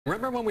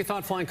Remember when we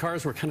thought flying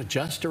cars were kind of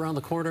just around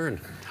the corner,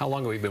 and how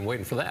long have we been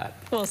waiting for that?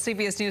 Well,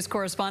 CBS News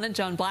correspondent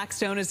John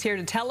Blackstone is here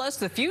to tell us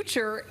the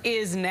future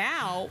is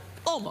now.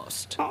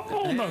 Almost.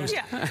 Almost.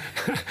 Yeah.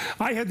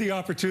 I had the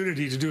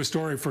opportunity to do a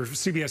story for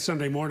CBS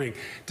Sunday Morning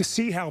to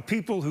see how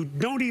people who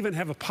don't even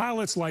have a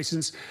pilot's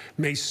license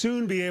may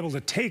soon be able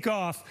to take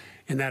off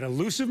in that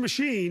elusive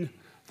machine,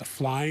 the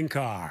flying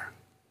car.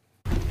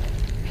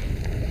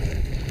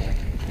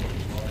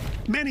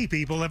 Many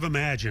people have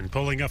imagined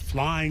pulling a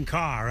flying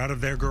car out of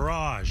their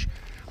garage.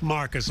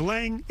 Marcus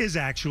Lang is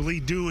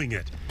actually doing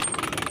it.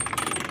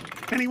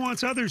 And he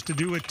wants others to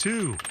do it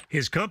too.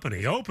 His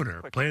company,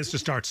 Opener, plans to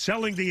start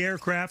selling the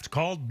aircraft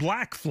called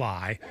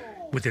BlackFly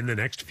within the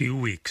next few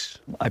weeks.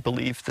 I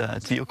believe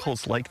that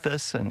vehicles like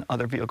this and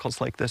other vehicles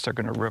like this are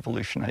going to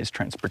revolutionize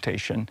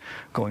transportation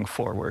going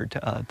forward.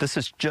 This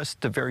is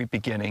just the very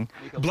beginning.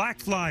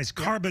 BlackFly's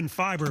carbon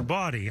fiber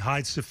body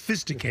hides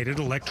sophisticated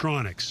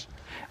electronics.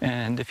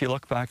 And if you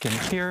look back in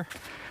here,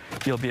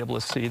 you'll be able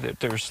to see that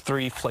there's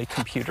 3 flight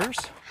computers.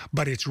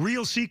 But its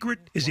real secret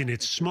is in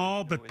its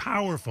small but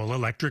powerful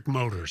electric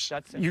motors.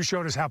 You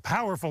showed us how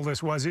powerful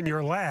this was in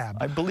your lab.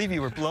 I believe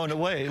you were blown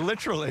away,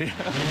 literally.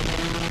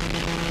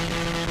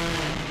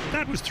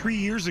 That was 3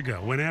 years ago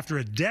when, after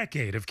a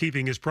decade of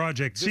keeping his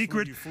project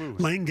secret,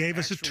 Lang gave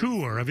us a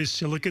tour of his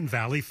Silicon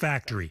Valley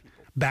factory.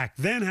 Back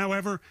then,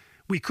 however,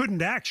 we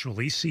couldn't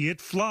actually see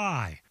it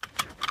fly.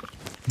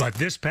 But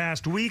this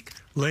past week,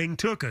 Lang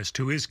took us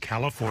to his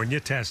California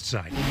test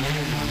site.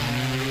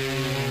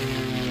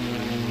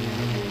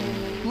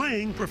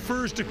 Lang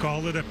prefers to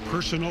call it a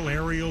personal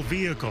aerial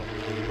vehicle.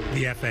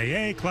 The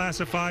FAA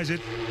classifies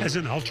it as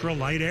an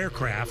ultralight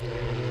aircraft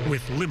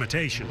with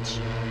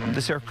limitations.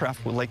 This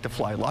aircraft would like to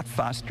fly a lot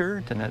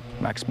faster than the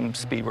maximum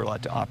speed we're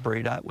allowed to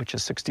operate at, which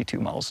is 62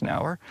 miles an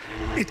hour.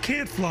 It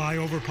can't fly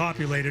over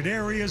populated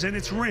areas, and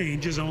its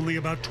range is only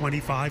about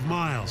 25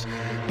 miles.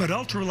 But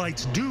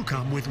ultralights do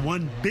come with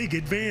one big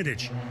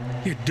advantage.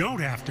 You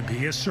don't have to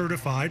be a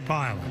certified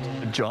pilot.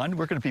 John,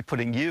 we're going to be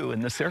putting you in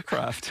this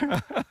aircraft.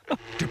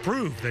 To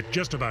prove that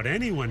just about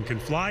anyone can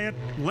fly it,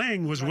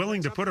 Lang was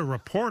willing to put a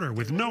reporter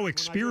with no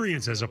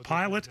experience as a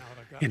pilot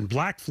in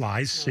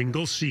BlackFly's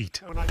single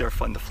seat. They're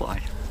fun to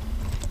fly.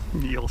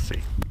 You'll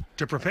see.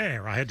 To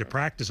prepare, I had to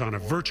practice on a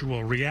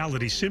virtual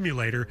reality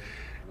simulator,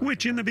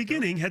 which in the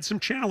beginning had some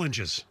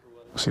challenges.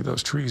 See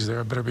those trees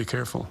there? Better be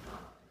careful.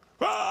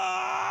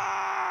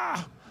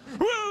 Ah!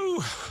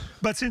 Woo!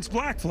 But since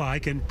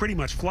BlackFly can pretty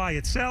much fly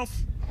itself,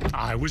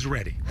 I was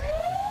ready.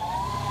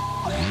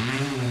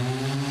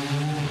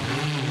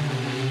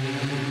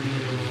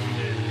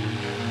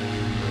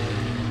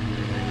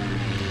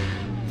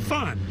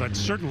 Fun, but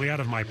certainly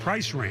out of my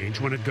price range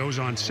when it goes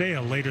on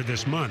sale later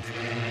this month.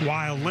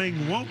 While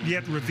Lang won't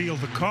yet reveal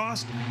the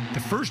cost,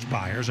 the first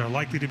buyers are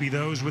likely to be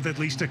those with at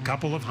least a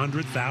couple of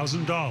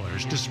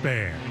 $100,000 to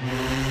spare.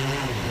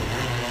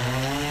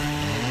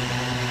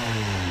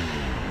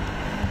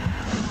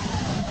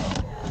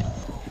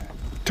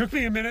 Took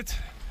me a minute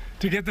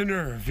to get the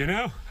nerve, you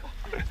know?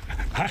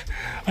 I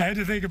had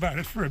to think about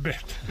it for a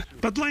bit.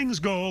 But Lang's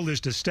goal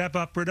is to step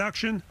up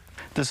production.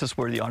 This is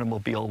where the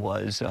automobile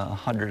was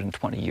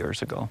 120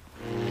 years ago.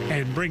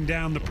 And bring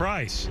down the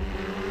price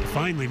to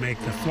finally make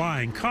the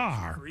flying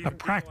car a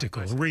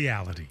practical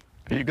reality.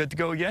 Are you good to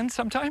go again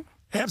sometime?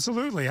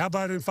 Absolutely. How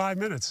about in 5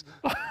 minutes?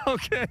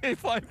 Okay,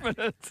 5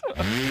 minutes.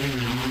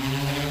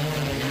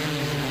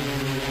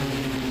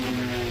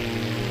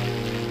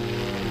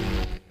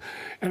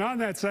 And on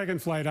that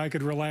second flight, I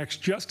could relax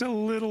just a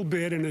little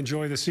bit and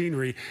enjoy the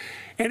scenery.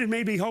 And it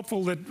made me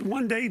hopeful that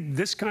one day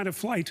this kind of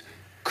flight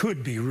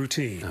could be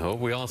routine. Oh,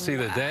 we all see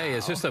the day.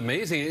 It's just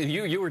amazing.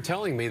 You were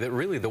telling me that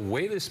really the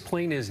way this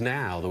plane is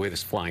now, the way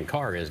this flying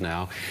car is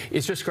now,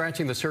 is just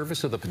scratching the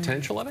surface of the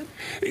potential of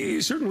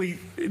it? Certainly,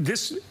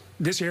 this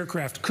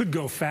aircraft could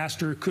go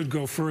faster, could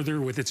go further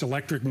with its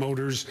electric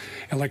motors,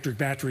 electric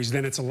batteries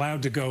than it's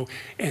allowed to go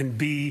and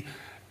be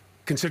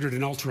considered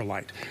an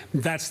ultralight.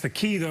 That's the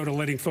key, though, to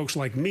letting folks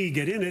like me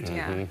get in it,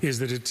 is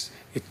that it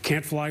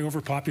can't fly over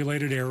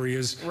populated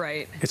areas.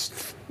 Right.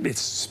 Its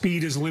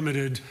speed is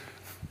limited,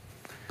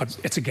 but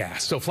it's a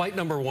gas. So flight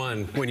number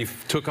 1, when you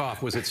took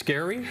off, was it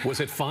scary? Was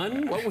it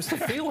fun? What was the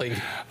feeling?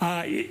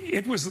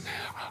 It was,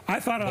 I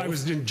thought I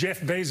was in Jeff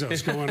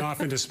Bezos going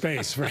off into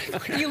space,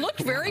 right? You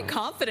looked very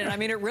confident. I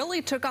mean, it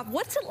really took off.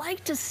 What's it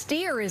like to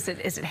steer? Is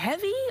it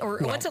heavy, or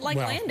what's it like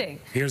landing?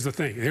 Here's the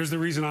thing. Here's the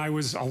reason I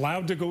was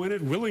allowed to go in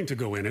it, willing to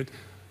go in it.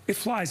 It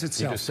flies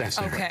itself.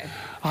 Okay.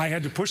 I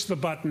had to push the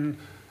button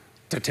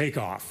to take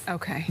off.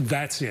 Okay.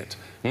 That's it.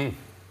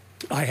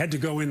 I had to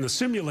go in the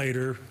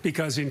simulator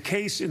because in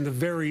case, in the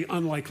very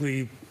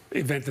unlikely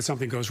event that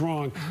something goes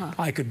wrong,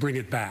 I could bring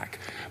it back.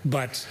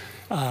 But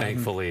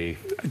thankfully,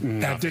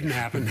 that didn't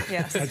happen.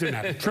 Yes. That didn't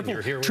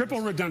happen.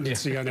 Triple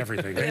redundancy on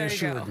everything. They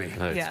assured me.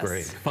 That's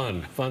great.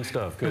 Fun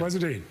stuff. Good. It was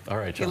indeed. All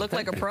right, John. You look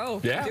like a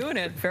pro doing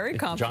it. Very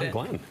confident.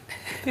 John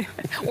Glenn.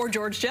 Or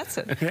George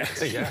Jetson.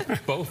 Yes. Yeah,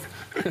 both.